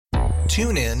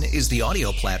TuneIn is the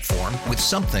audio platform with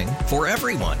something for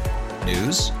everyone.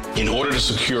 News. In order to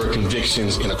secure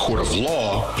convictions in a court of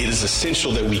law, it is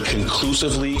essential that we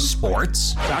conclusively.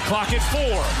 Sports. Shot clock at 4.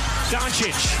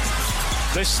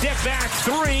 Doncic. The step back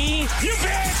 3. You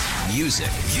bet. Music.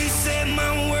 You set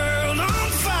my world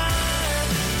on fire.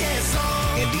 Yes,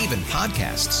 and even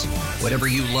podcasts. Whatever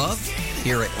you love,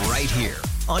 hear it right here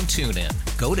on TuneIn.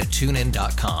 Go to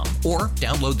TuneIn.com or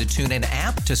download the TuneIn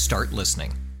app to start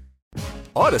listening.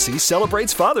 Odyssey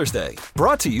celebrates Father's Day,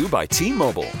 brought to you by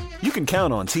T-Mobile. You can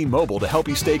count on T-Mobile to help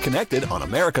you stay connected on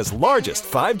America's largest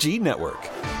 5G network.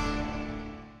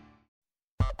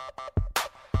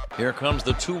 Here comes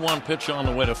the 2-1 pitch on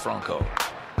the way to Franco.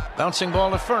 Bouncing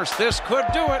ball to first. This could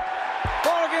do it.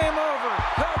 Ball game over.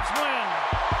 Cubs win.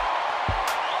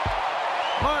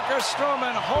 Marcus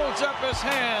Stroman holds up his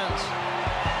hands.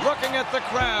 Looking at the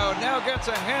crowd. Now gets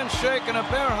a handshake and a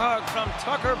bear hug from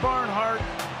Tucker Barnhart.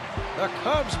 The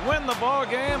Cubs win the ball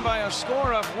game by a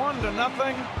score of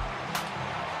 1-0.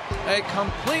 A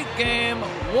complete game,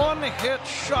 one-hit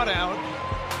shutout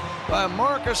by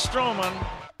Marcus Stroman.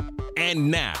 And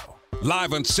now,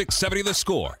 live on 670 The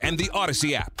Score and the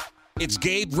Odyssey app, it's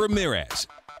Gabe Ramirez.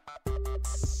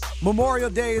 Memorial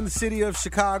Day in the city of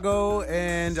Chicago,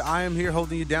 and I am here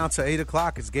holding you down to 8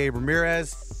 o'clock. It's Gabe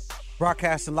Ramirez,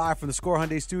 broadcasting live from the Score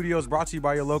Hyundai Studios, brought to you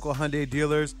by your local Hyundai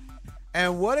dealers.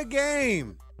 And what a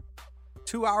game!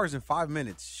 2 hours and 5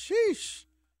 minutes. Sheesh.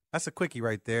 That's a quickie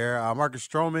right there. Marcus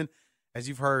Stroman, as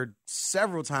you've heard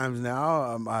several times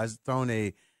now, has thrown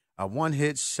a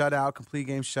one-hit shutout, complete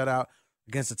game shutout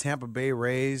against the Tampa Bay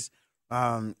Rays.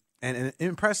 And in an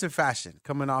impressive fashion,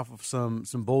 coming off of some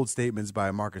bold statements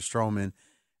by Marcus Stroman.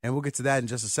 And we'll get to that in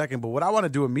just a second. But what I want to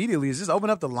do immediately is just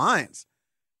open up the lines.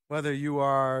 Whether you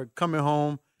are coming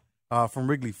home from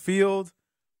Wrigley Field,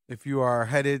 if you are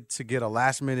headed to get a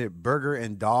last-minute burger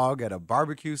and dog at a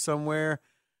barbecue somewhere,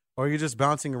 or you're just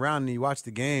bouncing around and you watch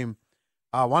the game,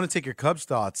 I want to take your Cubs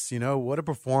thoughts. You know, what a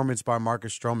performance by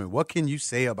Marcus Stroman. What can you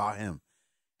say about him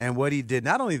and what he did,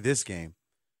 not only this game,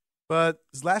 but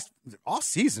his all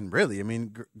season, really. I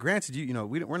mean, granted,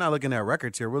 we're not looking at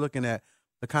records here. We're looking at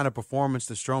the kind of performance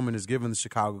that Stroman has given the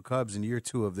Chicago Cubs in year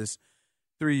 2 of this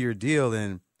 3-year deal.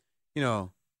 And,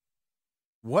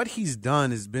 what he's done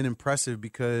has been impressive,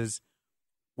 because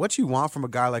what you want from a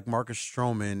guy like Marcus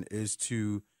Stroman is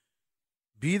to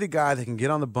be the guy that can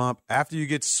get on the bump after you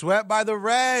get swept by the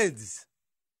Reds.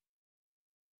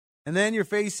 And then you're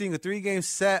facing a 3-game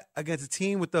set against a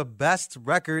team with the best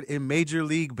record in Major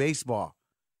League Baseball.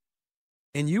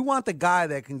 And you want the guy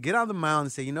that can get on the mound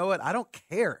and say, you know what, I don't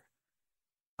care.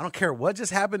 I don't care what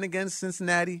just happened against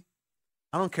Cincinnati.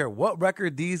 I don't care what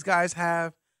record these guys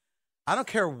have. I don't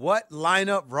care what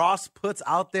lineup Ross puts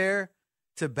out there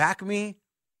to back me.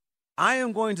 I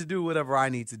am going to do whatever I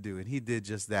need to do. And he did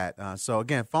just that. So,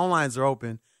 again, phone lines are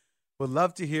open. Would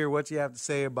love to hear what you have to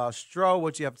say about Stro,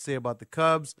 what you have to say about the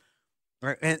Cubs.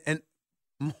 Right? And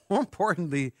more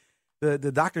importantly,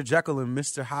 the Dr. Jekyll and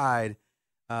Mr. Hyde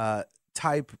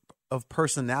type of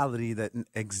personality that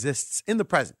exists in the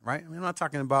present, right? I mean, I'm not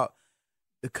talking about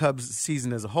the Cubs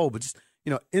season as a whole, but just,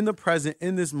 in the present,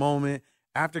 in this moment,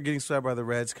 after getting swept by the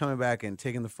Reds, coming back and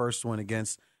taking the first one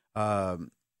against the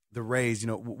Rays.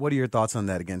 What are your thoughts on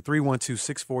that? Again,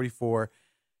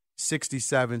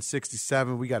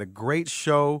 312-644-6767. We got a great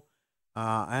show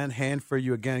on hand for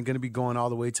you. Again, going to be going all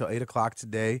the way till 8 o'clock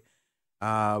today.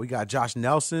 We got Josh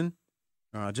Nelson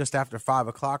just after 5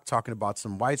 o'clock talking about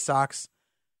some White Sox.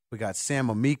 We got Sam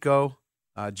Amico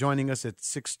joining us at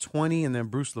 6:20, and then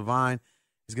Bruce Levine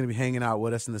is going to be hanging out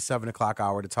with us in the 7 o'clock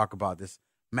hour to talk about this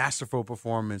masterful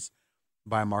performance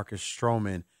by Marcus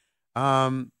Stroman.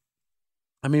 When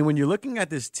you're looking at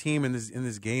this team in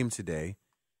this game today,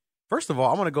 first of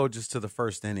all, I want to go just to the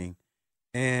first inning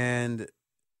and,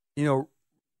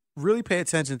 really pay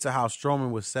attention to how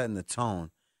Stroman was setting the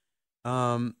tone.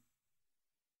 The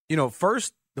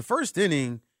first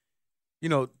inning,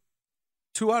 2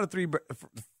 out of 3,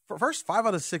 first 5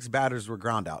 out of 6 batters were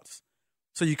ground outs.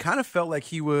 So you kind of felt like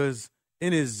he was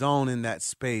in his zone in that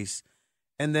space.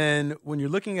 And then when you're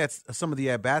looking at some of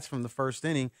the at-bats from the first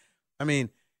inning,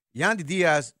 Yandy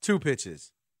Diaz, 2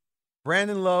 pitches.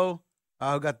 Brandon Lowe,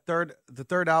 who got the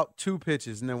third out, 2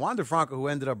 pitches. And then Wander Franco, who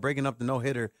ended up breaking up the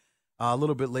no-hitter a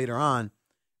little bit later on,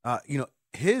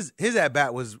 his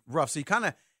at-bat was rough. So you kind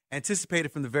of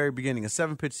anticipated from the very beginning. A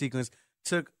 7-pitch sequence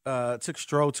took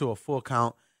Stroh to a full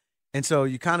count. And so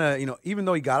you kind of, even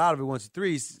though he got out of it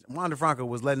 1-3, Wander Franco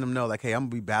was letting him know, like, hey, I'm going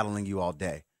to be battling you all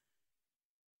day.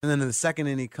 And then in the second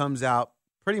inning, he comes out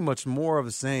pretty much more of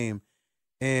the same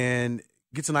and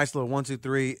gets a nice little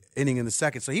 1-2-3 inning in the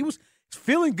second. So he was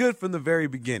feeling good from the very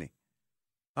beginning.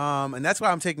 And that's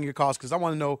why I'm taking your calls, because I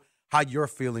want to know how you're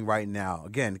feeling right now.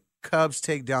 Again, Cubs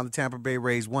take down the Tampa Bay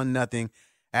Rays 1-0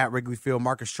 at Wrigley Field.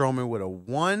 Marcus Stroman with a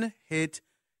one-hit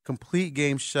complete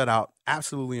game shutout.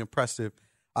 Absolutely impressive.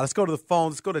 Let's go to the phone.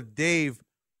 Let's go to Dave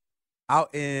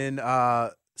out in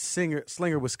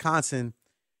Slinger, Wisconsin.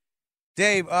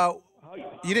 Dave,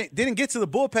 you didn't get to the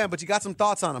bullpen, but you got some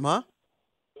thoughts on him, huh?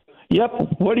 Yep.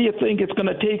 What do you think it's going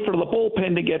to take for the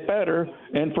bullpen to get better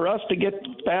and for us to get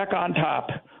back on top?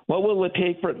 What will it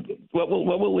take for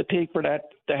that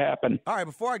to happen? All right.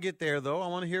 Before I get there, though, I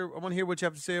want to hear what you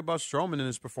have to say about Stroman and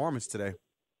his performance today.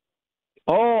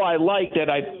 Oh, I liked it.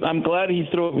 I'm glad he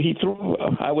threw. He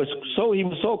was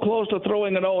so close to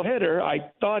throwing a no-hitter. I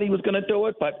thought he was going to do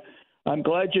it, but I'm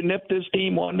glad you nipped this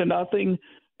team 1-0.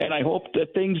 And I hope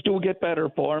that things do get better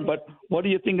for him. But what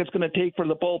do you think it's going to take for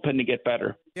the bullpen to get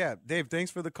better? Yeah, Dave, thanks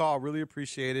for the call. Really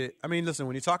appreciate it. I mean, listen,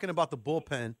 when you're talking about the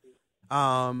bullpen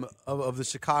of the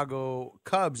Chicago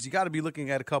Cubs, you got to be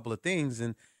looking at a couple of things,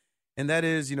 and that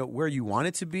is, where you want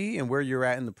it to be and where you're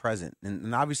at in the present.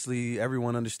 And obviously,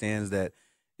 everyone understands that,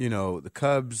 the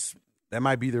Cubs, that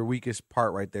might be their weakest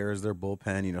part right there is their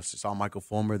bullpen. Saw Michael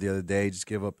Fulmer the other day just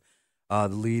give up the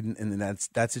lead in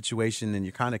that situation, and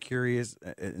you're kind of curious,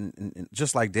 and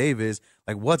just like Dave is,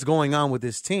 like, what's going on with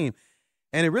this team?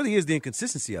 And it really is the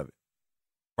inconsistency of it,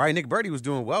 right? Nick Birdie was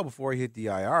doing well before he hit the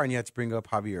IR, and you had to bring up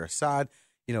Javier Assad.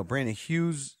 Brandon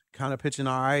Hughes kind of pitching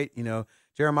all right.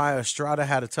 Jeremiah Estrada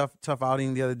had a tough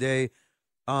outing the other day.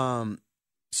 So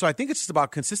I think it's just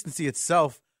about consistency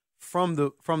itself from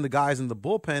the guys in the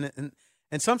bullpen,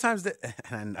 and sometimes,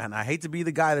 and I hate to be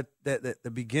the guy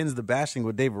that begins the bashing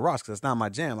with David Ross, because that's not my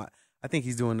jam. I think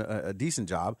he's doing a decent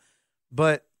job,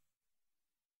 but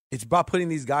it's about putting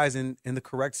these guys in the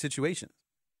correct situations,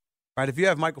 right? If you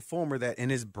have Michael Fulmer that in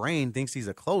his brain thinks he's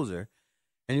a closer,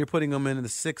 and you're putting him in the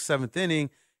 6th, 7th inning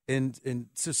in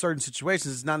certain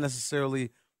situations, it's not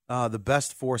necessarily the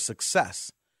best for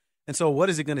success. And so what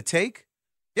is it going to take?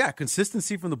 Yeah,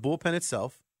 consistency from the bullpen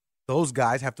itself. Those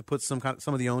guys have to put some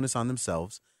of the onus on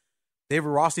themselves. David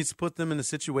Ross needs to put them in a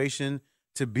situation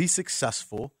to be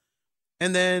successful.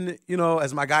 And then,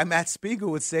 as my guy Matt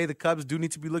Spiegel would say, the Cubs do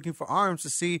need to be looking for arms to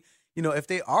see, if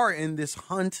they are in this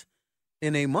hunt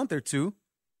in a month or two,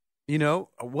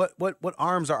 what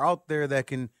arms are out there that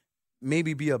can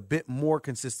maybe be a bit more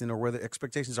consistent, or where the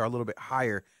expectations are a little bit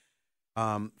higher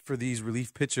for these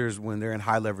relief pitchers when they're in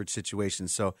high leverage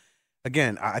situations. So,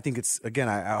 again, I think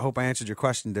I hope I answered your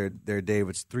question there, Dave.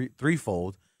 It's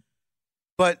threefold.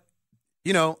 But,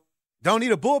 don't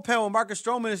need a bullpen when Marcus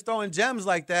Stroman is throwing gems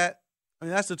like that. I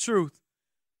mean, that's the truth.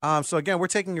 So, again, we're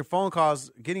taking your phone calls,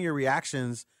 getting your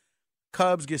reactions.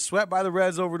 Cubs get swept by the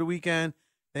Reds over the weekend,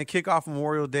 then kick off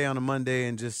Memorial Day on a Monday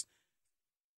and just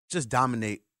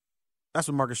dominate. That's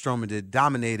what Marcus Stroman did.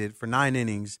 Dominated for 9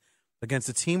 innings against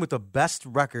a team with the best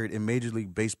record in Major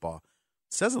League Baseball.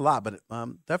 Says a lot, but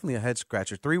definitely a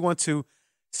head-scratcher.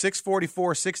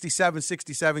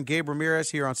 312-644-6767. Gabe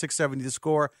Ramirez here on 670 The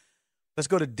Score. Let's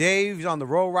go to Dave. He's on the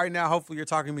road right now. Hopefully you're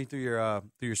talking to me through your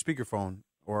speakerphone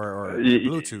or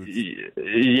Bluetooth.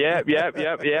 Yep.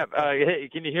 Hey,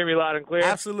 can you hear me loud and clear?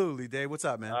 Absolutely, Dave. What's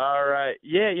up, man? All right.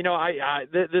 Yeah,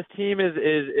 this team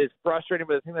is frustrating,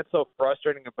 but the thing that's so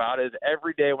frustrating about it is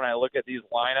every day when I look at these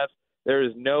lineups, there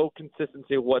is no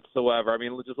consistency whatsoever. I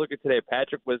mean, just look at today.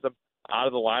 Patrick Wisdom out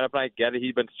of the lineup, and I get it.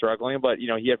 He's been struggling, but,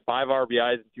 he had 5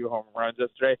 RBIs and 2 home runs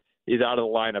yesterday. He's out of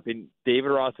the lineup. And David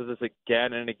Ross does this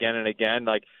again and again and again.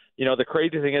 Like, the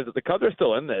crazy thing is that the Cubs are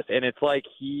still in this, and it's like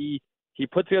he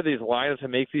puts together these lineups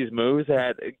and makes these moves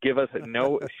that give us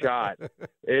no shot.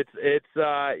 It's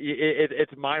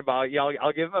mind-boggling.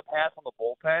 I'll give him a pass on the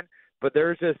bullpen, but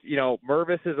there's just,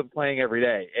 Mervis isn't playing every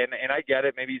day. And I get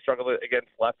it. Maybe he struggled against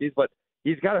lefties, but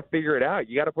he's got to figure it out.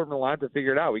 You got to put him in the line to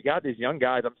figure it out. We got these young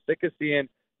guys. I'm sick of seeing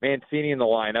Mancini in the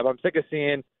lineup. I'm sick of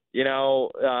seeing,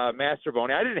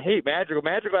 Mastroboni. I didn't hate Madrigal.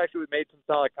 Madrigal actually made some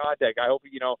solid contact. I hope,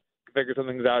 can figure some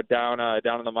things out down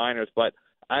in the minors. But,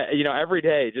 every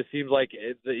day it just seems like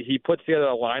he puts together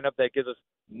a lineup that gives us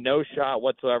no shot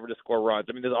whatsoever to score runs.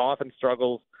 I mean, there's often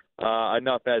struggles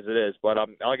enough as it is, but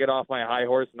I'll get off my high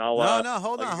horse and I'll.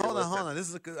 Hold on. This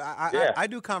is I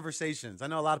do conversations. I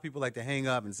know a lot of people like to hang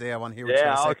up and say I want to hear what you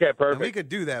have to say. Okay, perfect. And we could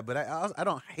do that, but I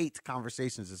don't hate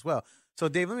conversations as well. So,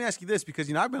 Dave, let me ask you this,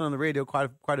 because I've been on the radio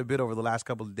quite a bit over the last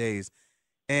couple of days,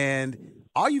 and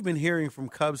all you've been hearing from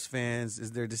Cubs fans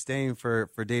is their disdain for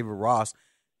David Ross,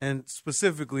 and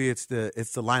specifically it's the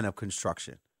lineup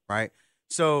construction, right?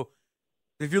 So,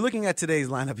 if you're looking at today's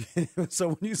lineup, so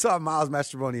when you saw Miles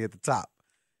Mastrobuoni at the top,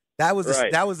 that was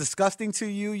that was disgusting to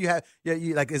you.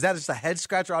 Is that just a head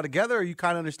scratcher altogether, or you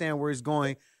kind of understand where he's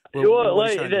going Well,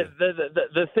 like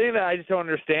the thing that I just don't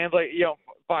understand, like, you know,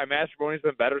 fine, Mastrobuoni's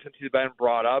been better since he's been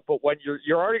brought up, but when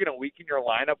you're already going to weaken your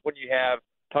lineup when you have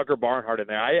Tucker Barnhart in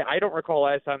there. I don't recall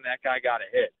last time that guy got a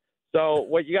hit. So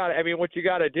what you got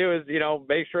to do is, you know,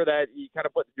 make sure that you kind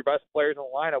of put your best players in the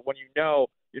lineup when you know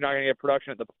you're not going to get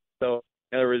production at the. So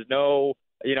there is no,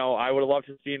 you know, I would have loved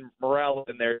to have seen Morel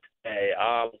in there today,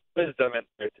 Wisdom in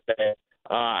there today.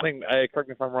 I think, correct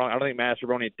me if I'm wrong, I don't think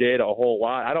Mastrobuoni did a whole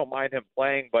lot. I don't mind him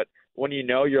playing, but when you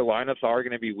know your lineups are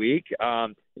going to be weak, you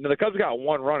know, the Cubs got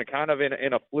one run kind of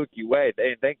in a fluky way.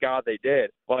 Thank God they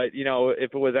did. But, you know,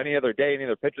 if it was any other day, any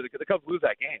other pitcher, the Cubs lose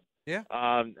that game. Yeah.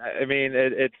 I mean,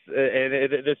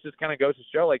 this just kind of goes to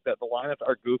show, like, that the lineups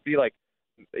are goofy. Like,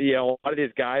 you know, a lot of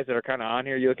these guys that are kind of on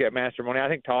here, you look at Mastrobuoni, I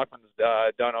think Talkman's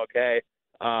done okay.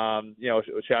 You know,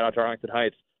 shout out to Arlington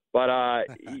Heights. But,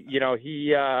 you know,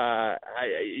 a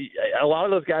lot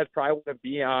of those guys probably wouldn't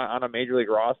be on a major league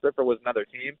roster if it was another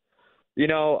team. You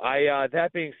know,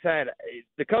 that being said,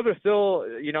 the Cubs are still,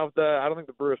 you know, I don't think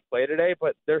the Brewers play today,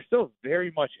 but they're still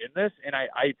very much in this. And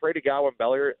I pray to God when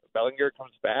Bellinger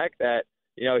comes back that,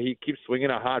 you know, he keeps swinging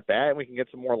a hot bat and we can get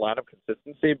some more lineup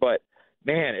consistency. But,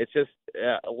 man, it's just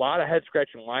a lot of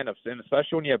head-scratching lineups, and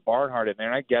especially when you have Barnhart in there.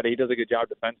 And I get it. He does a good job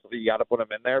defensively. You got to put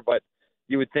him in there. But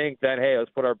you would think that, hey,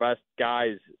 let's put our best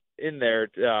guys in there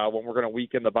when we're going to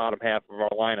weaken the bottom half of our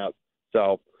lineup.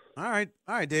 So, all right,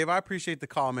 Dave. I appreciate the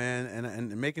call, man,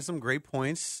 and making some great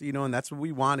points. You know, and that's what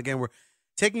we want. Again, we're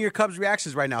taking your Cubs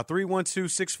reactions right now.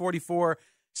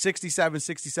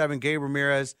 312-644-6767. Gabe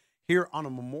Ramirez here on a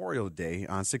Memorial Day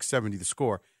on 670 The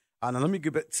Score. Now let me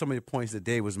get back some of the points that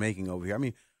Dave was making over here. I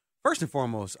mean, first and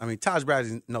foremost, I mean, Taj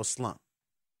Bradley's no slump,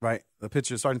 right? The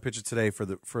starting pitcher today for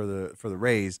the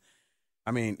Rays.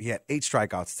 I mean, he had 8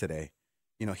 strikeouts today.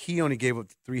 You know, he only gave up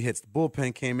 3 hits. The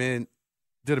bullpen came in,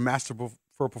 did a masterful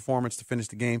performance to finish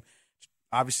the game.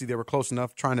 Obviously, they were close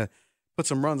enough trying to put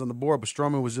some runs on the board, but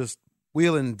Stroman was just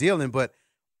wheeling and dealing. But,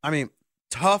 I mean,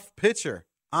 tough pitcher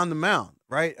on the mound,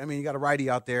 right? I mean, you got a righty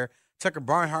out there. Tucker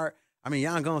Barnhart, I mean,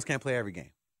 Yan Gomes can't play every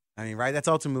game. I mean, right? That's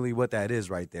ultimately what that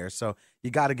is right there. So you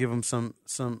got to give him some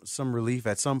relief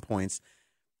at some points.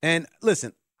 And,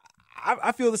 listen,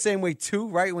 I feel the same way too,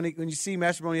 right? When you see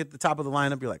Mastrobuoni at the top of the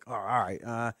lineup, you're like, oh, all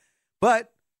right.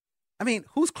 But, I mean,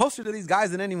 who's closer to these guys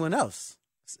than anyone else?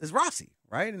 It's Rossi,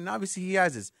 right? And obviously he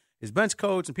has his bench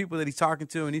coach and people that he's talking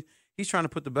to, and he's trying to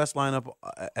put the best lineup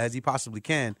as he possibly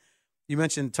can. You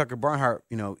mentioned Tucker Barnhart.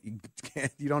 You know,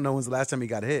 you don't know when's the last time he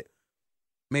got hit.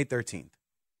 May 13th.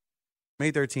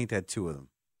 May 13th had 2 of them.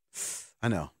 I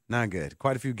know, not good.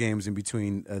 Quite a few games in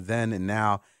between then and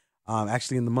now.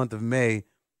 Actually, in the month of May,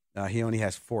 he only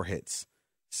has 4 hits.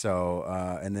 So,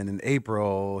 and then in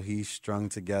April, he strung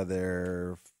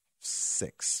together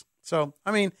 6. So,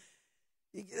 I mean,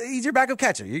 he's your backup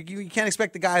catcher. You can't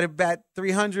expect the guy to bat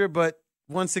 300, but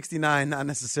 169, not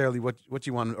necessarily what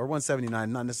you want, or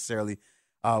 179, not necessarily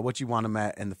what you want him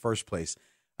at in the first place.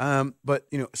 But,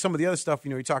 you know, some of the other stuff, you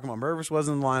know, you're talking about Mervis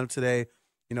wasn't in the lineup today.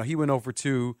 You know, he went 0 for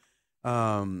 2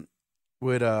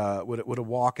 with a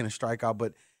walk and a strikeout.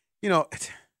 But, you know,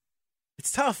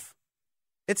 it's tough.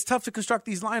 It's tough to construct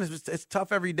these lineups. It's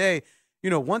tough every day. You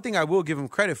know, one thing I will give him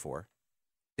credit for,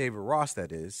 David Ross,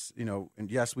 that is, you know, and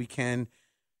yes, we can,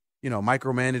 you know,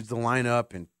 micromanage the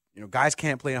lineup, and, you know, guys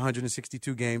can't play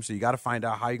 162 games, so you got to find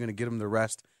out how you're going to get them the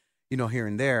rest, you know, here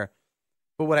and there.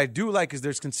 But what I do like is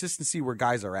there's consistency where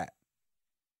guys are at.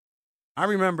 I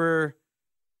remember,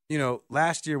 you know,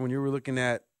 last year when you were looking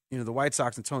at, you know, the White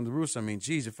Sox and Tony La Russa, I mean,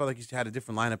 geez, it felt like you had a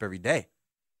different lineup every day.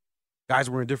 Guys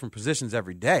were in different positions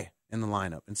every day in the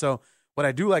lineup. And so what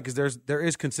I do like is there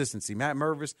is consistency. Matt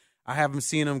Mervis, I haven't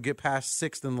seen him get past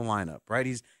 6th in the lineup, right?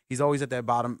 He's always at that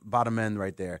bottom end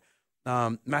right there.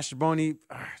 Mastrobuoni,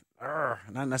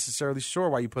 not necessarily sure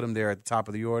why you put him there at the top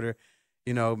of the order.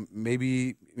 You know,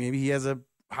 maybe he has a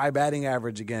high batting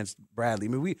average against Bradley. I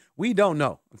mean, we don't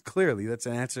know. Clearly, that's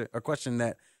a question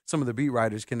that some of the beat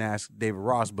writers can ask David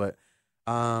Ross, but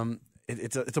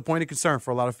it's a point of concern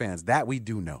for a lot of fans. That we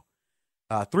do know.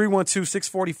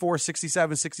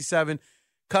 312-644-6767.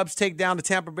 Cubs take down the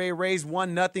Tampa Bay Rays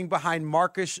 1-0 behind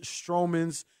Marcus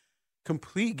Stroman's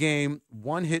complete game,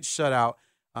 1-hit shutout.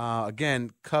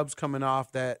 Again, Cubs coming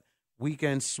off that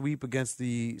weekend sweep against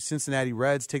the Cincinnati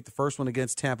Reds, take the first one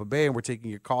against Tampa Bay, and we're taking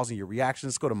your calls and your reactions.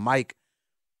 Let's go to Mike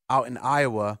out in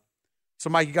Iowa. So,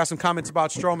 Mike, you got some comments about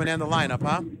Stroman and the lineup,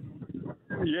 huh?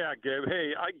 Yeah, Gabe.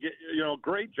 Hey,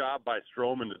 great job by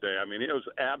Stroman today. I mean, it was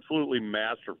absolutely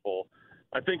masterful.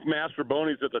 I think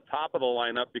Mastrobuoni's at the top of the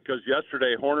lineup because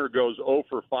yesterday Horner goes 0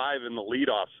 for 5 in the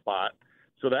leadoff spot.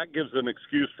 So that gives an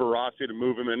excuse for Rossi to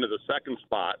move him into the second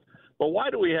spot. But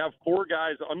why do we have 4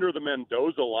 guys under the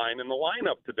Mendoza line in the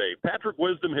lineup today? Patrick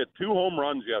Wisdom hit 2 home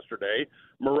runs yesterday.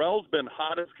 Morel's been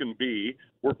hot as can be.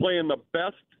 We're playing the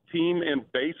best team in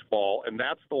baseball, and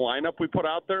that's the lineup we put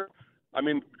out there. I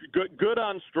mean, good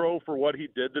on Stroh for what he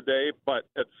did today, but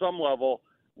at some level,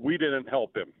 we didn't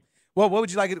help him. Well, what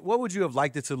would you have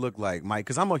liked it to look like, Mike?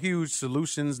 Because I'm a huge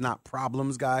solutions, not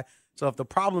problems guy. So if the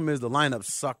problem is the lineup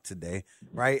sucked today,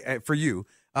 right, for you,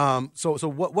 so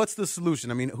what's the solution?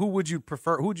 I mean, who would you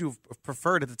prefer? Who would you have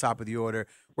preferred at the top of the order?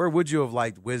 Where would you have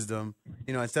liked Wisdom,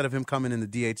 instead of him coming in the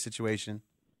DH situation?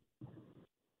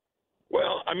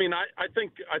 Well, I mean, I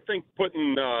think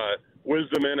putting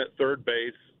Wisdom in at third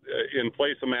base in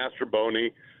place of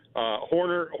Mastroboni,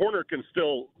 Horner can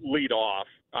still lead off.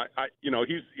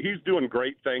 He's doing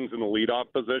great things in the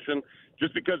leadoff position.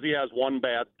 Just because he has one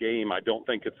bad game, I don't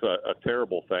think it's a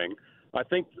terrible thing. I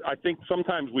think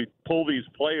sometimes we pull these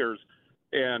players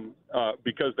and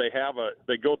because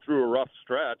they go through a rough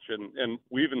stretch, and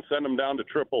we even send them down to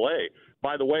AAA.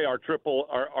 By the way, our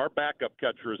backup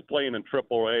catcher is playing in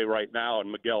AAA right now,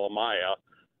 in Miguel Amaya.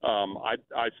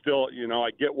 I still, I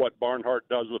get what Barnhart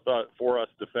does for us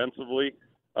defensively,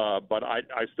 but I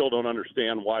still don't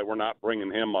understand why we're not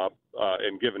bringing him up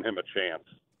and giving him a chance.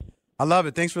 I love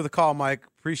it. Thanks for the call, Mike.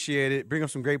 Appreciate it. Bring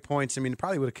up some great points. I mean,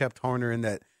 probably would have kept Horner in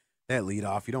that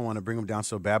leadoff. You don't want to bring him down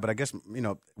so bad, but I guess,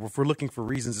 if we're looking for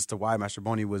reasons as to why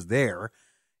Mastroboni was there,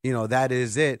 that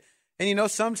is it.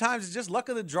 And, sometimes it's just luck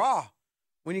of the draw.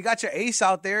 When you got your ace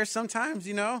out there, sometimes,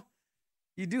 you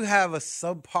do have a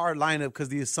subpar lineup because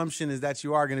the assumption is that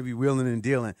you are going to be wheeling and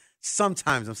dealing.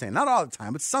 Sometimes, I'm saying, not all the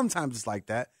time, but sometimes it's like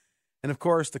that. And, of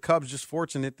course, the Cubs just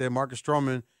fortunate that Marcus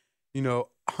Stroman,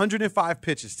 105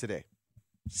 pitches today.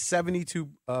 72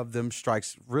 of them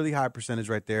strikes, really high percentage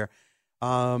right there.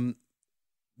 Ground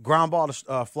ball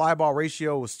to fly ball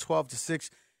ratio was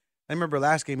 12-6. I remember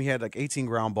last game he had like 18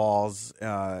 ground balls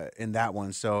in that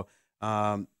one. So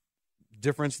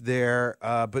difference there,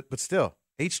 but still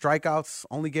 8 strikeouts.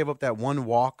 Only gave up that 1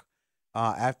 walk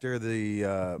after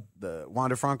the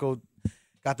Wander Franco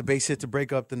got the base hit to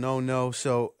break up the no.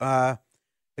 So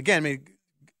again, I mean,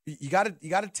 you got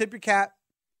to tip your cap.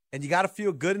 And you got to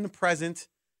feel good in the present,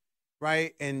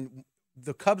 right? And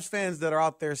the Cubs fans that are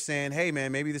out there saying, hey,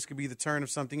 man, maybe this could be the turn of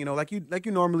something, like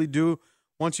you normally do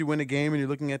once you win a game and you're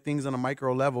looking at things on a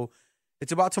micro level.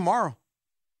 It's about tomorrow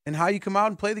and how you come out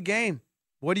and play the game.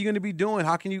 What are you going to be doing?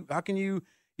 How can you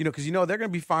because they're going to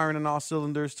be firing on all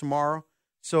cylinders tomorrow.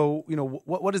 So,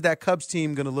 what is that Cubs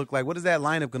team going to look like? What is that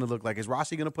lineup going to look like? Is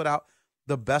Rossi going to put out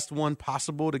the best one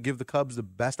possible to give the Cubs the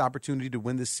best opportunity to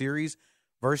win this series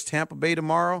versus Tampa Bay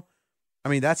tomorrow? I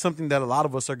mean, that's something that a lot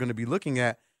of us are going to be looking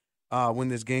at when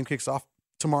this game kicks off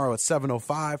tomorrow at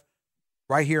 7:05,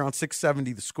 right here on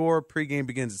 670 The Score. Pregame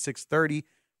begins at 6:30.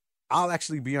 I'll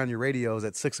actually be on your radios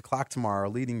at 6 o'clock tomorrow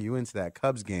leading you into that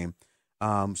Cubs game.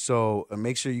 So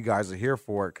make sure you guys are here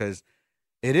for it because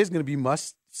it is going to be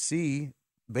must-see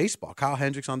baseball. Kyle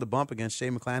Hendricks on the bump against Shea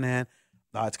McClanahan.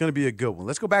 It's going to be a good one.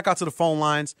 Let's go back out to the phone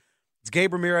lines. It's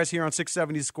Gabe Ramirez here on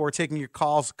 670 The Score, taking your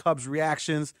calls, Cubs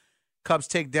reactions. Cubs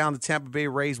take down the Tampa Bay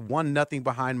Rays 1-0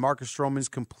 behind Marcus Stroman's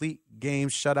complete game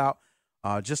shutout.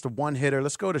 Just a one-hitter.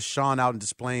 Let's go to Sean out in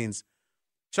Des Plaines.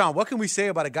 Sean, what can we say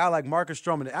about a guy like Marcus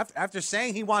Stroman? After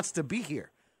saying he wants to be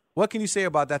here, what can you say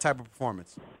about that type of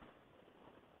performance?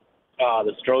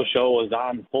 The Stroh show was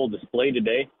on full display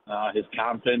today. His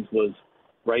confidence was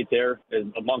right there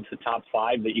amongst the top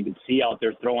 5 that you could see out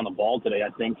there throwing the ball today,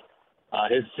 I think.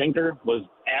 His sinker was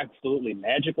absolutely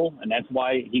magical, and that's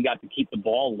why he got to keep the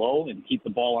ball low and keep the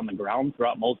ball on the ground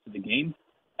throughout most of the game.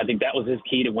 I think that was his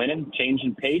key to winning,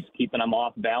 changing pace, keeping him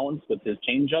off balance with his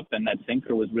changeup, and that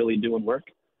sinker was really doing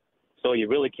work. So you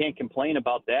really can't complain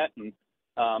about that. And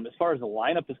as far as the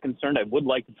lineup is concerned, I would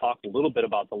like to talk a little bit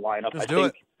about the lineup. I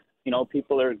think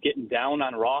people are getting down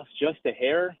on Ross just a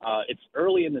hair. It's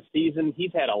early in the season.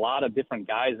 He's had a lot of different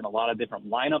guys in a lot of different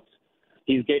lineups.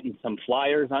 He's getting some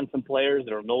flyers on some players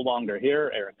that are no longer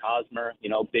here. Eric Hosmer,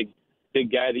 big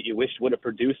guy that you wish would have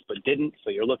produced but didn't.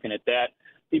 So you're looking at that.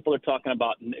 People are talking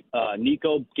about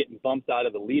Nico getting bumped out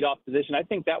of the leadoff position. I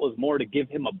think that was more to give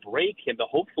him a break and to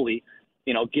hopefully,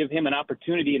 give him an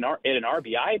opportunity at an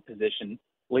RBI position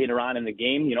later on in the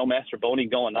game. Mastroboni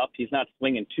going up. He's not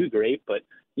swinging too great, but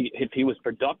if he was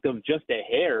productive just a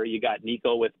hair, you got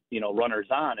Nico with, runners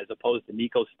on as opposed to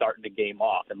Nico starting the game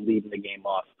off and leading the game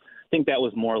off. I think that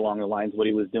was more along the lines of what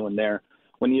he was doing there.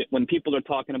 When people are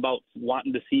talking about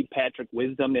wanting to see Patrick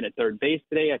Wisdom in at third base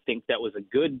today, I think that was a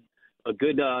good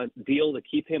deal to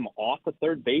keep him off of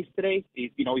third base today.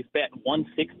 He's batting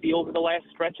 160 over the last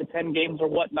stretch of 10 games or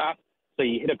whatnot. So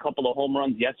he hit a couple of home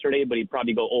runs yesterday, but he'd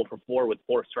probably go 0 for 4 with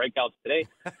 4 strikeouts today.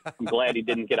 I'm glad he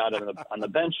didn't get out on the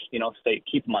bench.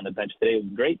 Keep him on the bench today was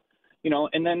great.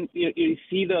 And then you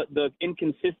see the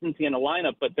inconsistency in the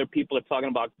lineup, but there people are talking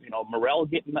about, Morel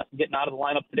getting out of the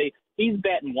lineup today. He's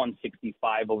batting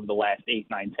 165 over the last 8,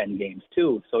 9, 10 games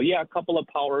too. So yeah, a couple of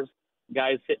powers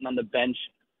guys sitting on the bench,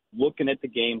 looking at the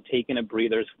game, taking a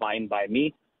breather is fine by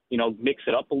me. Mix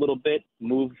it up a little bit,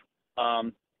 move.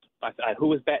 Who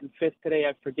was batting fifth today?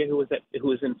 I forget who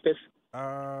was in fifth.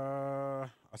 I'll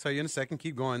tell you in a second.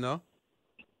 Keep going though.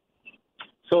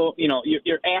 So,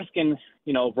 you're asking,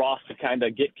 Ross to kind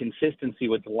of get consistency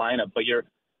with the lineup, but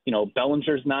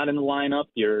Bellinger's not in the lineup.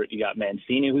 You got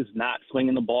Mancini, who's not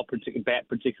swinging the ball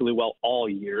particularly well all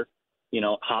year.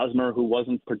 Hosmer, who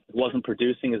wasn't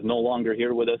producing, is no longer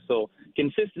here with us. So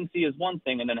consistency is one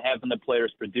thing, and then having the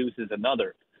players produce is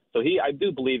another. So I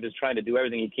do believe, is trying to do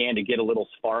everything he can to get a little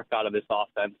spark out of this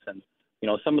offense. And,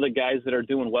 some of the guys that are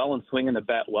doing well and swinging the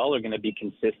bat well are going to be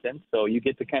consistent. So you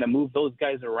get to kind of move those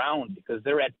guys around because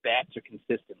their at-bats are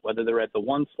consistent, whether they're at the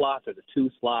 1 slot or the 2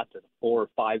 slot or the 4 or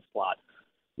 5 slot.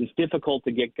 It's difficult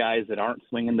to get guys that aren't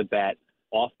swinging the bat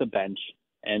off the bench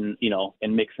and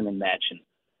mixing and matching.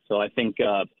 So I think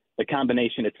the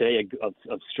combination of today of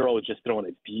Stroh just throwing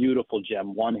a beautiful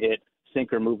gem, 1 hit,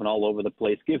 sinker moving all over the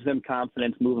place, gives them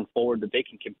confidence moving forward that they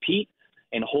can compete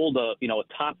and hold a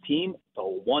top team, a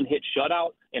 1-hit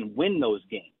shutout, and win those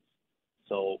games.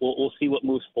 So we'll see what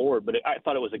moves forward. But I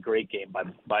thought it was a great game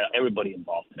by everybody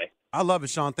involved today. I love it,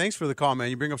 Sean. Thanks for the call, man.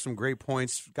 You bring up some great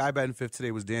points. Guy batting fifth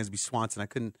today was Dansby Swanson. I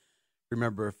couldn't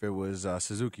remember if it was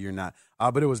Suzuki or not,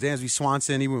 but it was Dansby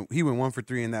Swanson. He went 1 for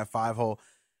 3 in that 5-hole.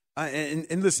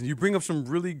 And listen, you bring up some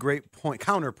really great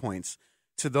counterpoints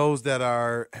to those that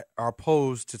are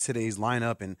opposed to today's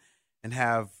lineup and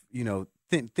have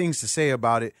things to say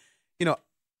about it.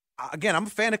 Again, I'm a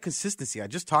fan of consistency. I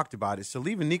just talked about it. So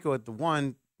leaving Nico at the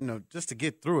 1, just to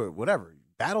get through it, whatever,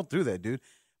 battle through that, dude.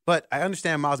 But I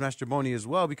understand Miles Mastrobuoni as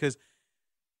well because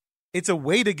it's a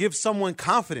way to give someone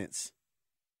confidence.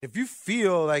 If you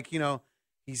feel like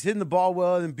he's hitting the ball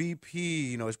well in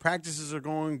BP, his practices are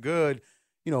going good.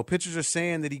 Pitchers are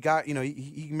saying that he got,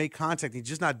 he can make contact. He's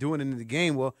just not doing it in the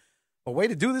game. Well, a way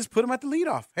to do this, put him at the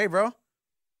leadoff. Hey, bro,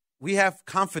 we have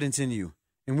confidence in you,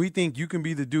 and we think you can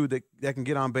be the dude that can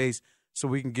get on base so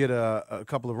we can get a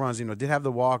couple of runs. Did have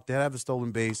the walk, did have the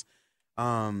stolen base.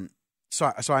 So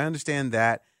I understand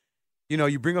that.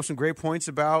 You bring up some great points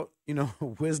about,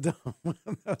 Wisdom.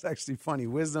 That was actually funny.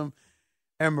 Wisdom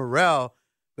and Morel.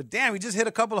 But, damn, we just hit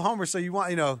a couple of homers, so you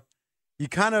want, you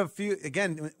kind of feel,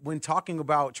 again, when talking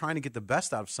about trying to get the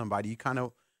best out of somebody, you kind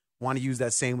of want to use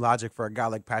that same logic for a guy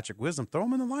like Patrick Wisdom. Throw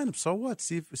him in the lineup. So what?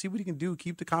 See what he can do.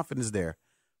 Keep the confidence there.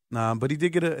 But he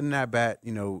did get in that bat,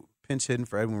 pinch hitting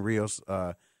for Edwin Rios.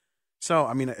 So,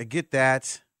 I get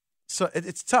that. So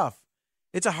it's tough.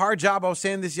 It's a hard job. I was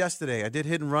saying this yesterday. I did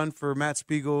hit and run for Matt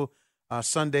Spiegel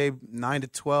Sunday, 9 to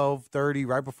 12:30,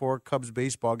 right before Cubs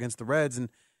baseball against the Reds. And,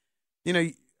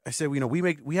 I said,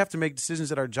 we have to make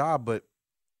decisions at our job, but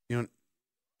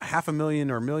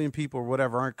 500,000 or 1 million people or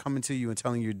whatever aren't coming to you and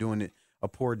telling you you're doing a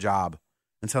poor job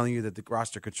and telling you that the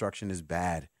roster construction is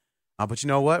bad. But you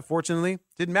know what? Fortunately,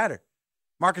 didn't matter.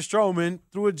 Marcus Stroman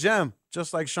threw a gem,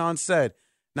 just like Sean said.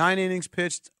 9 innings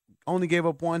pitched, only gave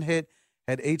up 1 hit,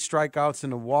 had 8 strikeouts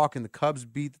and a walk, and the Cubs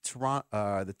beat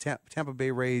the Tampa Bay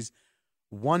Rays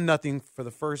 1-0 for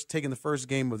taking the first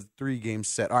game of the 3-game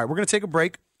set. All right, we're going to take a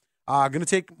break. Going to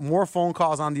take more phone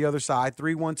calls on the other side,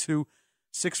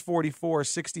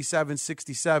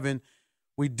 312-644-6767.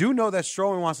 We do know that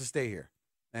Stroman wants to stay here,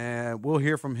 and we'll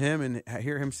hear from him and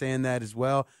hear him saying that as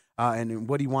well, and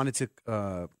what he wanted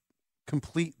to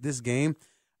complete this game.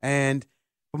 And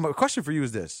my question for you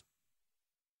is this.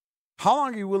 How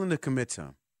long are you willing to commit to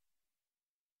him?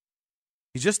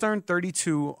 He just turned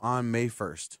 32 on May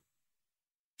 1st.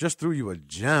 Just threw you a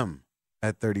gem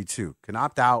at 32. Can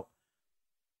opt out.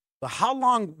 But how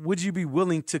long would you be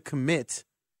willing to commit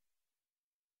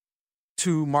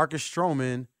to Marcus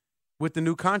Stroman with the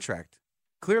new contract?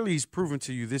 Clearly, he's proven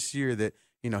to you this year that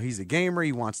he's a gamer.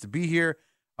 He wants to be here.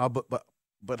 But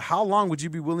how long would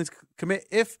you be willing to commit,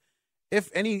 if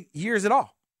any years at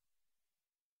all?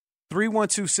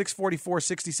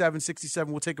 312-644-6767.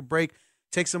 We'll take a break.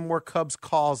 Take some more Cubs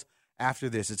calls after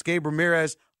this. It's Gabe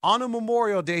Ramirez on a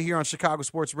Memorial Day here on Chicago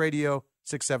Sports Radio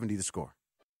 670 The Score.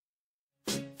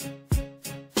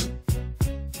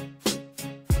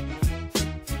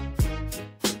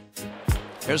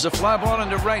 Here's a fly ball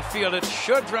into right field. It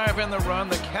should drive in the run.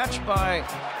 The catch by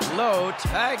Lowe,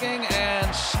 tagging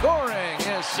and scoring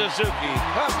is Suzuki.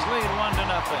 Cubs lead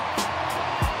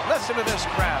 1-0. Listen to this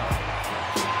crowd.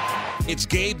 It's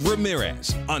Gabe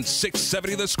Ramirez on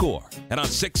 670 The Score and on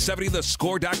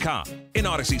 670thescore.com in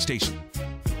Odyssey Station.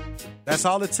 That's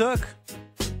all it took.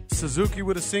 Suzuki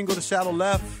with a single to shallow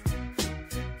left.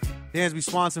 Dansby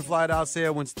Swanson flied out.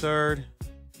 Sale wins third.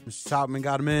 Mr. Topman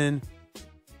got him in.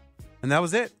 And that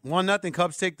was it. 1-0.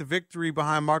 Cubs take the victory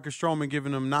behind Marcus Stroman,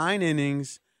 giving them 9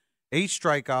 innings, 8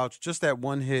 strikeouts, just that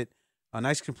one hit. A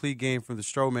nice complete game from the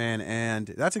Stroman.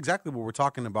 And that's exactly what we're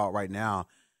talking about right now.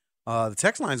 The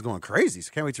text line is going crazy,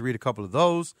 so can't wait to read a couple of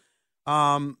those.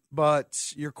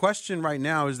 But your question right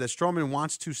now is that Stroman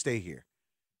wants to stay here.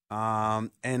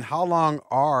 And how long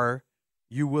are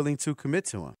you willing to commit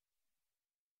to him?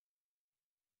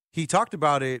 He talked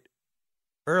about it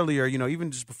earlier,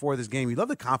 even just before this game. You love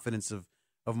the confidence of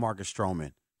Marcus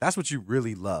Stroman. That's what you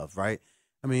really love, right?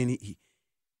 I mean, he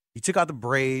took out the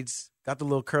braids, got the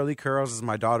little curly curls, as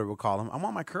my daughter would call them. I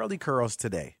want my curly curls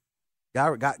today.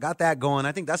 Got that going.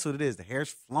 I think that's what it is. The hair's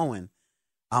flowing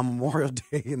on Memorial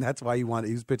Day, and that's why he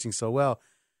was pitching so well.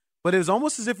 But it was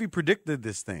almost as if he predicted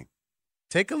this thing.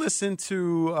 Take a listen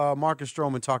to Marcus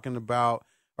Stroman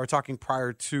talking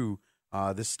prior to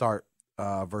this start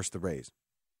versus the Rays.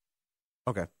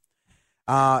 Okay.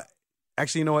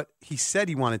 Actually, you know what? He said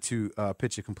he wanted to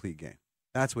pitch a complete game.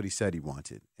 That's what he said he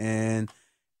wanted. And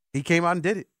he came out and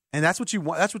did it. And that's what you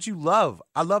want. That's what you love.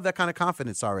 I love that kind of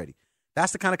confidence already.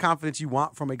 That's the kind of confidence you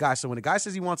want from a guy. So when a guy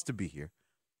says he wants to be here,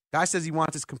 guy says he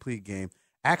wants his complete game,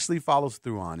 actually follows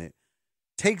through on it,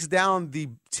 takes down the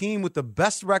team with the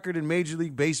best record in Major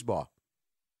League Baseball,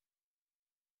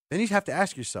 then you have to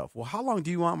ask yourself, well, how long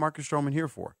do you want Marcus Stroman here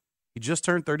for? He just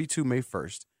turned 32 May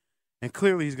 1st, and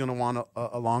clearly he's going to want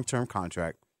a long-term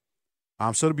contract.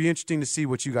 So it'll be interesting to see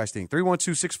what you guys think.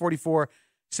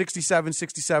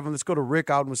 312-644-6767. Let's go to Rick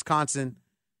out in Wisconsin.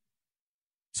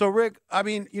 So, Rick, I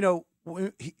mean,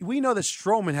 we know that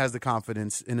Stroman has the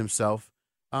confidence in himself.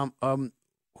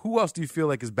 Who else do you feel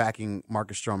like is backing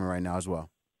Marcus Stroman right now as well?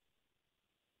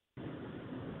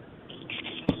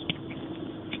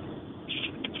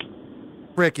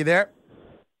 Rick, you there?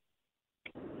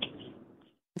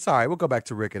 It's all right. We'll go back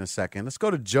to Rick in a second. Let's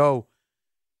go to Joe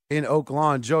in Oak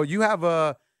Lawn. Joe, you have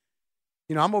I'm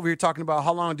over here talking about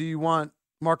how long do you want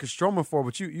Marcus Stroman for,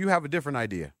 but you have a different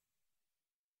idea.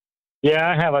 Yeah,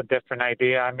 I have a different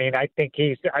idea. I mean, I think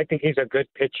he's a good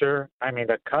pitcher. I mean,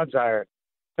 the Cubs they're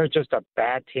just a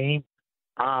bad team.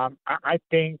 I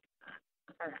think,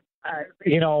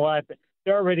 you know what,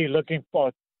 they're already looking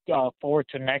forward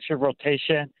to next year's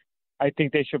rotation. I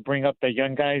think they should bring up the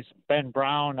young guys, Ben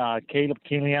Brown, Caleb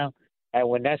Killian, and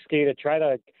Weneski, to try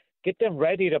to get them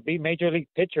ready to be major league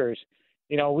pitchers.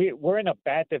 We're in a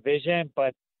bad division,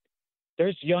 but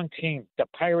there's young teams. The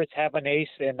Pirates have an ace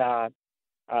in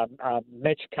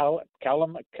Mitch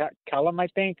Callum, I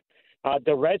think.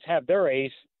 The Reds have their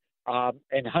ace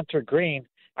in Hunter Green.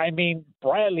 I mean,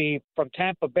 Bradley from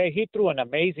Tampa Bay, he threw an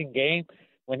amazing game.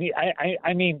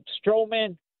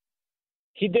 Stroman,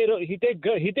 he did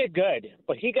good,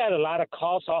 but he got a lot of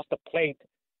calls off the plate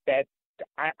that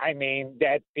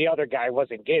that the other guy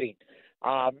wasn't getting.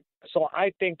 So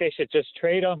I think they should just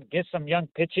trade him, get some young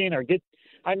pitching,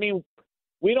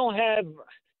 we don't have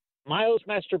Miles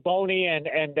Mastroboni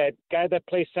and that guy that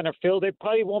plays center field. They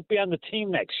probably won't be on the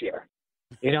team next year,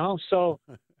 So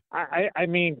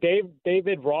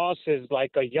David Ross is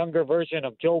like a younger version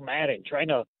of Joe Madden, trying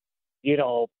to,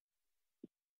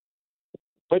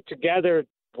 put together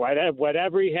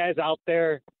whatever he has out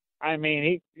there. I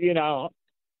mean,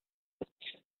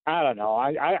 I don't know.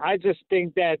 I just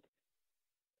think that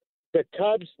the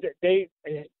Cubs, I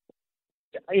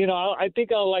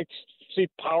think I'll like see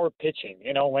power pitching.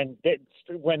 When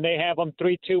they have them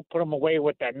 3-2, put them away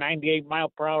with that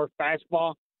 98-mile-per-hour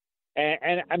fastball.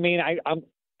 And I'm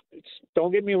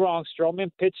don't get me wrong, Stroman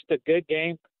pitched a good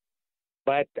game,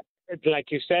 but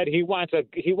like you said, he wants a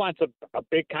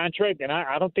big contract, and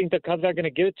I don't think the Cubs are going to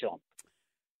give it to him.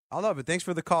 I love it. Thanks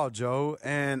for the call, Joe.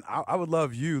 And I would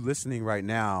love you listening right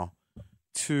now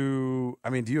do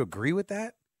you agree with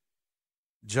that?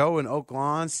 Joe in Oak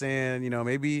Lawn saying,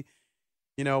 maybe,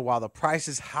 while the price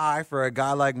is high for a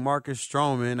guy like Marcus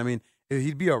Stroman,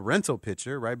 he'd be a rental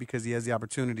pitcher, right? Because he has the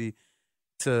opportunity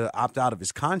to opt out of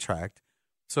his contract.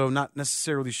 So not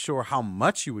necessarily sure how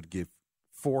much you would give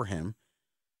for him.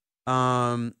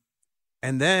 And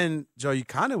then, Joe, you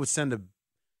kind of would send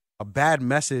a bad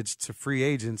message to free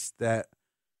agents that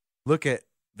look at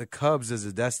the Cubs as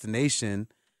a destination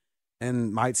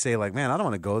and might say, like, man, I don't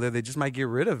want to go there. They just might get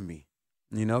rid of me,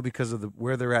 because of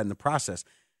where they're at in the process.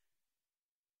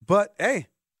 But, hey,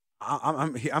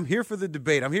 I'm here for the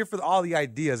debate. I'm here for all the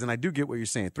ideas, and I do get what you're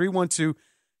saying.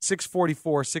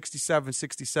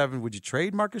 312-644-6767. Would you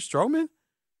trade Marcus Stroman?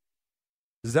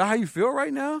 Is that how you feel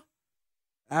right now?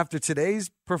 After today's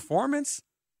performance?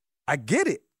 I get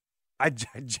it. I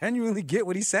genuinely get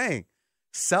what he's saying.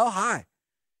 Sell high.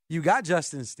 You got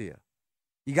Justin Steele.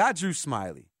 You got Drew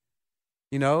Smyly.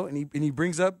 And he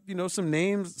brings up, some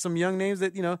names, some young names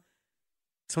that,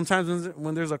 sometimes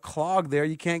when there's a clog there,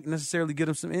 you can't necessarily get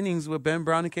them some innings with Ben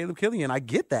Brown and Caleb Killian. I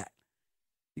get that.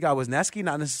 You got Wisniewski,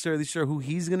 not necessarily sure who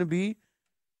he's going to be.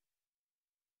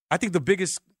 I think the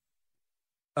biggest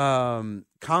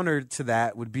counter to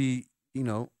that would be,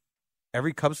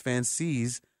 every Cubs fan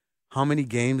sees how many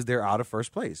games they're out of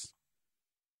first place.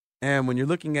 And when you're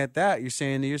looking at that, you're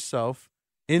saying to yourself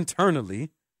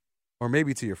internally, or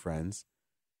maybe to your friends,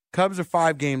 Cubs are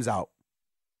 5 games out.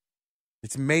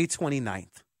 It's May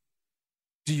 29th.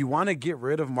 Do you want to get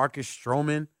rid of Marcus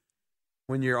Stroman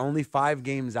when you're only 5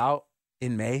 games out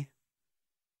in May?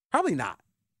 Probably not.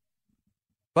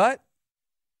 But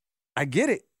I get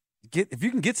it. If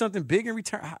you can get something big in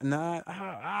return,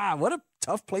 what a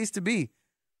tough place to be.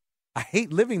 I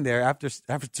hate living there after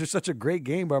such a great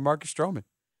game by Marcus Stroman.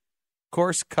 Of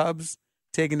course, Cubs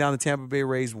taking down the Tampa Bay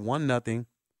Rays 1-0.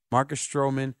 Marcus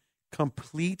Stroman,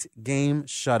 complete game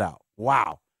shutout.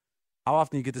 Wow. How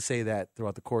often do you get to say that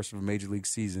throughout the course of a Major League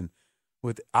season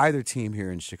with either team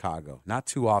here in Chicago? Not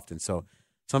too often. So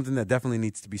something that definitely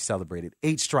needs to be celebrated.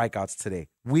 8 strikeouts today.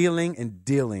 Wheeling and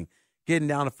dealing. Getting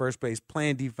down to first base.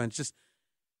 Playing defense. Just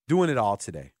doing it all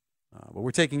today. But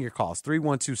we're taking your calls.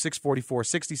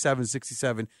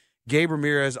 312-644-6767. Gabe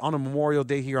Ramirez on a Memorial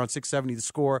Day here on 670 The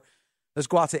Score. Let's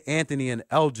go out to Anthony and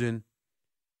Elgin.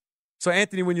 So,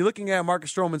 Anthony, when you're looking at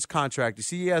Marcus Stroman's contract, you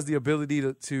see he has the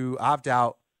ability to opt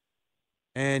out,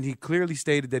 and he clearly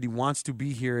stated that he wants to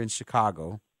be here in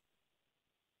Chicago.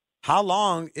 How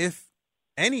long, if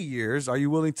any years, are you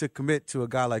willing to commit to a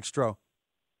guy like Stro?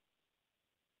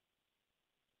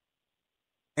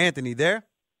 Anthony, there?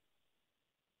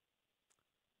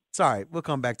 Sorry, we'll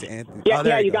come back to Anthony. Yeah,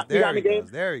 there he goes.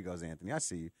 There he goes, Anthony. I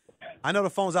see you. I know the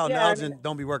phones out in Elgin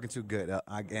don't be working too good,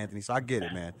 Anthony, so I get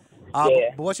it, man.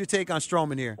 But what's your take on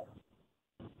Stroman here?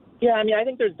 Yeah, I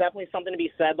think there's definitely something to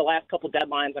be said. The last couple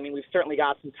deadlines, we've certainly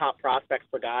got some top prospects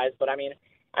for guys. But, I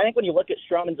think when you look at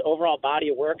Stroman's overall body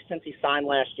of work since he signed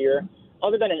last year,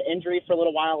 other than an injury for a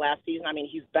little while last season,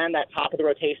 he's been that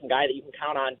top-of-the-rotation guy that you can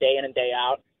count on day in and day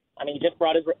out. He just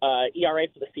brought his ERA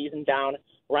for the season down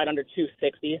right under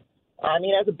 260.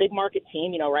 As a big market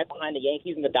team, right behind the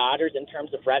Yankees and the Dodgers in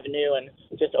terms of revenue and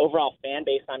just overall fan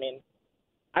base,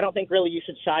 I don't think really you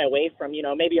should shy away from,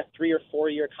 maybe a 3 or 4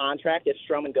 year contract if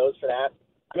Stroman goes for that.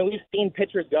 We've seen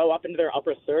pitchers go up into their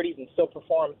upper 30s and still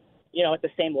perform, at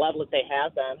the same level that they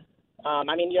have been.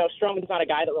 Stroman's not a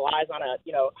guy that relies on a,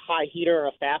 high heater or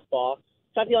a fastball.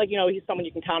 So I feel like, he's someone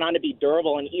you can count on to be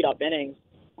durable and eat up innings.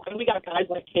 We got guys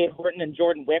like Cade Horton and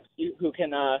Jordan Wicks who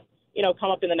can,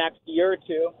 come up in the next year or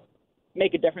two,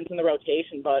 make a difference in the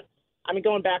rotation. But,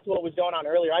 going back to what was going on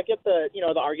earlier, I get the,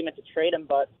 the argument to trade him.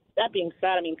 But that being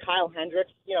said, Kyle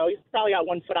Hendricks, he's probably got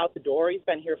 1 foot out the door. He's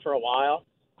been here for a while.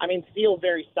 Steele's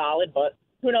very solid, but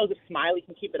who knows if Smyly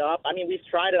can keep it up. We've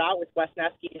tried it out with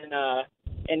Wisniewski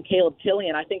and Caleb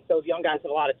Killian. I think those young guys have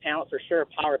a lot of talent for sure,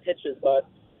 power pitches. But,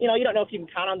 you don't know if you can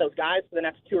count on those guys for the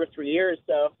next 2 or 3 years.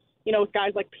 So, with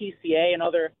guys like PCA and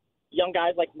other young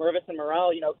guys like Mervis and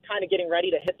Morel, kind of getting ready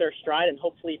to hit their stride and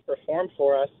hopefully perform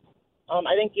for us.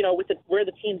 I think, with where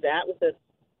the team's at with this,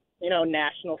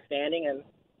 national standing and,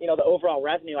 the overall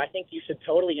revenue, I think you should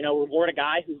totally, reward a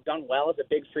guy who's done well as a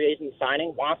big free agent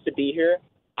signing, wants to be here.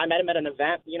 I met him at an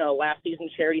event, last season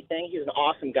charity thing. He's an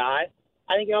awesome guy.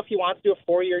 I think, if he wants to do a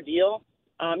 4-year deal,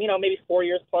 maybe 4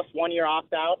 years plus 1 year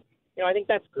opt-out, I think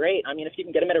that's great. If you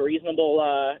can get him at a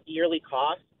reasonable yearly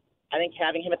cost, I think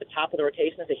having him at the top of the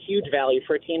rotation is a huge value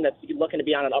for a team that's looking to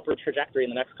be on an upward trajectory in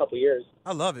the next couple of years.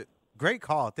 I love it. Great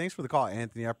call. Thanks for the call,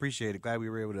 Anthony. I appreciate it. Glad we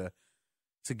were able to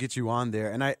get you on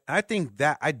there. And I think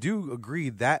that I do agree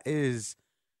that is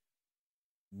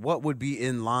what would be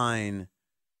in line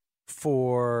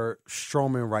for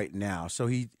Stroman right now. So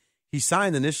he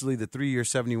signed initially the 3-year,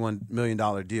 $71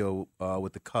 million deal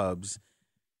with the Cubs.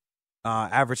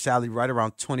 Average salary right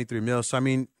around $23 million. So,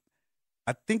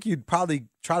 I think you'd probably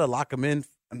try to lock him in.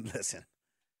 Listen,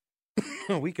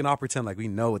 we can all pretend like we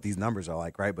know what these numbers are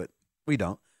like, right? But we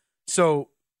don't. So,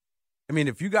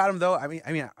 if you got him, though,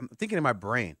 I'm thinking in my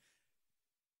brain.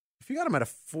 If you got him at a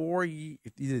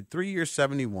 3-year,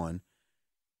 71,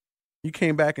 you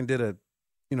came back and did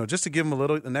just to give him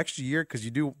an extra year because you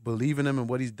do believe in him and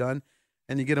what he's done,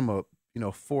 and you get him a,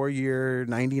 4-year,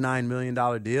 $99 million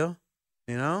deal,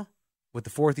 with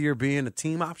the 4th year being a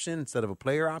team option instead of a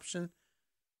player option.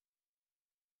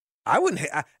 I wouldn't hate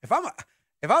if I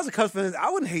was a Cubs fan, I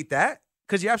wouldn't hate that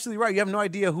because you're absolutely right. You have no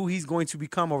idea who he's going to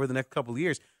become over the next couple of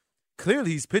years.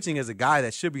 Clearly, he's pitching as a guy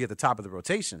that should be at the top of the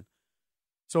rotation.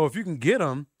 So if you can get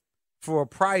him for a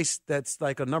price that's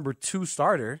like a number 2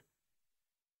 starter,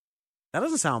 that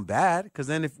doesn't sound bad, because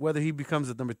then whether he becomes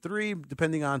a number 3,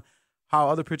 depending on how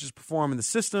other pitchers perform in the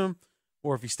system,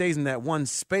 or if he stays in that one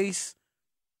space,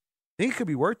 I think it could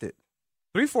be worth it.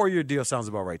 3-4-year deal sounds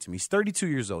about right to me. He's 32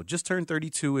 years old, just turned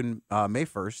 32 in May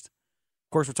 1st.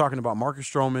 Of course, we're talking about Marcus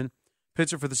Stroman,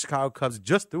 pitcher for the Chicago Cubs,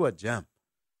 just threw a gem,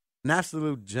 an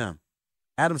absolute gem,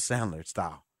 Adam Sandler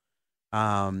style.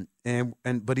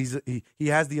 But he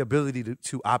has the ability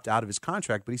to opt out of his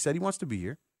contract, but he said he wants to be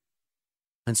here.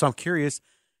 And so I'm curious,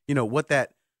 what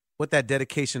that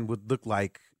dedication would look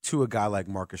like to a guy like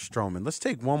Marcus Stroman. Let's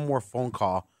take one more phone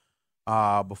call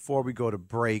before we go to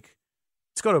break.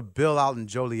 Let's go to Bill out in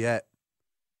Joliet.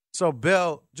 So,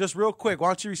 Bill, just real quick, why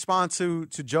don't you respond to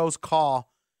Joe's call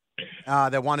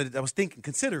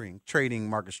considering trading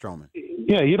Marcus Stroman?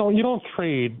 Yeah, you don't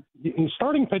trade.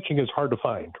 Starting pitching is hard to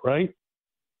find, right?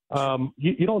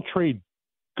 You don't trade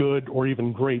good or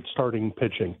even great starting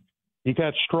pitching. You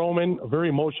got Stroman, a very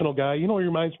emotional guy. You know what he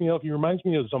reminds me of? He reminds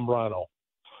me of Zambrano.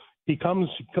 He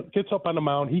gets up on the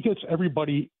mound. He gets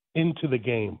everybody into the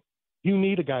game. You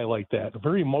need a guy like that, a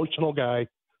very emotional guy,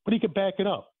 but he can back it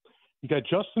up. You got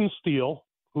Justin Steele,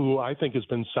 who I think has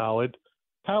been solid.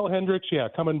 Kyle Hendricks,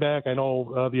 coming back. I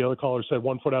know the other caller said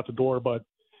 1 foot out the door, but,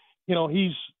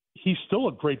 he's still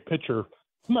a great pitcher.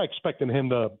 I'm not expecting him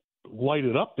to light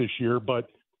it up this year, but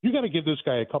you got to give this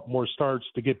guy a couple more starts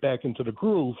to get back into the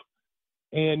groove.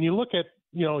 And you look at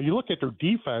their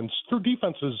defense. Their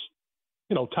defense is,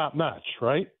 top notch,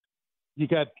 right? You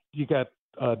got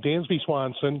Dansby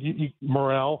Swanson,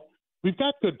 Morrell. We've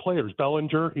got good players.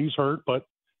 Bellinger, he's hurt, but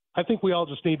I think we all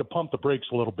just need to pump the brakes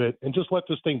a little bit and just let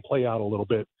this thing play out a little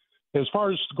bit. As far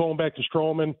as going back to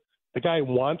Stroman, the guy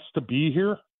wants to be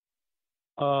here.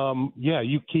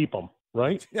 You keep him,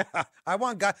 right? Yeah, I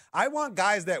want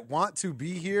guys that want to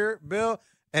be here, Bill,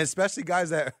 and especially guys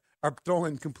that are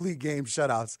throwing complete game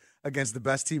shutouts against the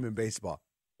best team in baseball.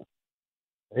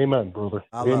 Amen, brother.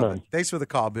 Amen. It. Thanks for the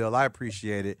call, Bill. I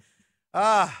appreciate it.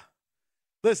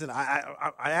 Listen, I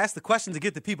asked the question to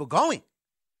get the people going.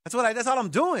 That's all I'm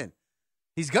doing.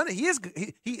 He is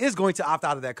going to opt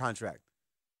out of that contract.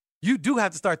 You do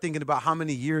have to start thinking about how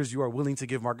many years you are willing to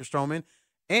give Marcus Stroman.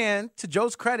 And to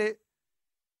Joe's credit,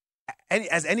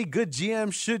 as any good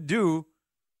GM should do,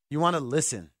 you want to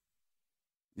listen.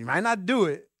 You might not do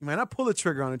it. You might not pull the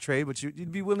trigger on a trade, but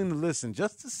you'd be willing to listen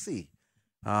just to see.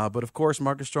 But, of course,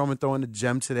 Marcus Stroman throwing the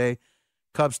gem today.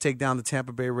 Cubs take down the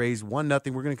Tampa Bay Rays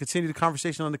 1-0. We're going to continue the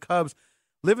conversation on the Cubs.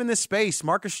 Live in this space.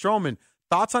 Marcus Stroman,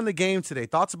 thoughts on the game today,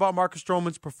 thoughts about Marcus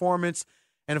Stroman's performance.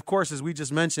 And, of course, as we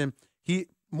just mentioned, he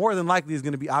more than likely is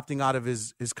going to be opting out of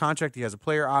his contract. He has a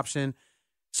player option.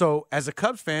 So as a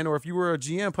Cubs fan, or if you were a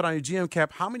GM, put on your GM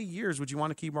cap, how many years would you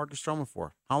want to keep Marcus Stroman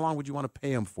for? How long would you want to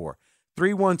pay him for?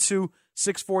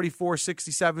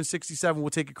 312-644-6767. We'll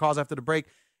take your calls after the break.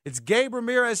 It's Gabe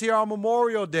Ramirez here on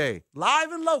Memorial Day,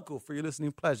 live and local for your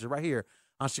listening pleasure right here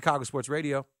on Chicago Sports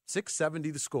Radio,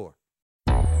 670 The Score.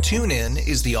 TuneIn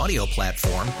is the audio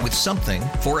platform with something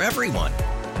for everyone.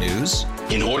 News.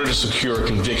 In order to secure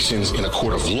convictions in a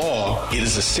court of law, it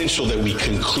is essential that we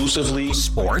conclusively.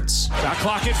 Sports. Shot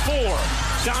clock at 4.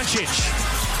 Doncic.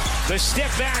 The step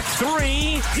back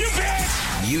 3. You bet.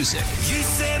 Music. You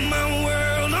set my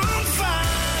world on fire.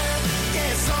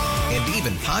 Yes, and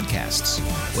even podcasts.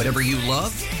 Whatever you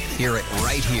love, hear it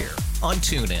right here on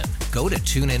TuneIn. Go to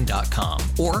TuneIn.com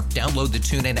or download the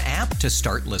TuneIn app to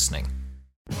start listening.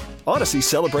 Odyssey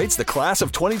celebrates the class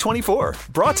of 2024,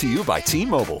 brought to you by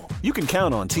T-Mobile. You can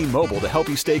count on T-Mobile to help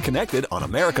you stay connected on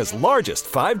America's largest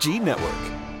 5G network.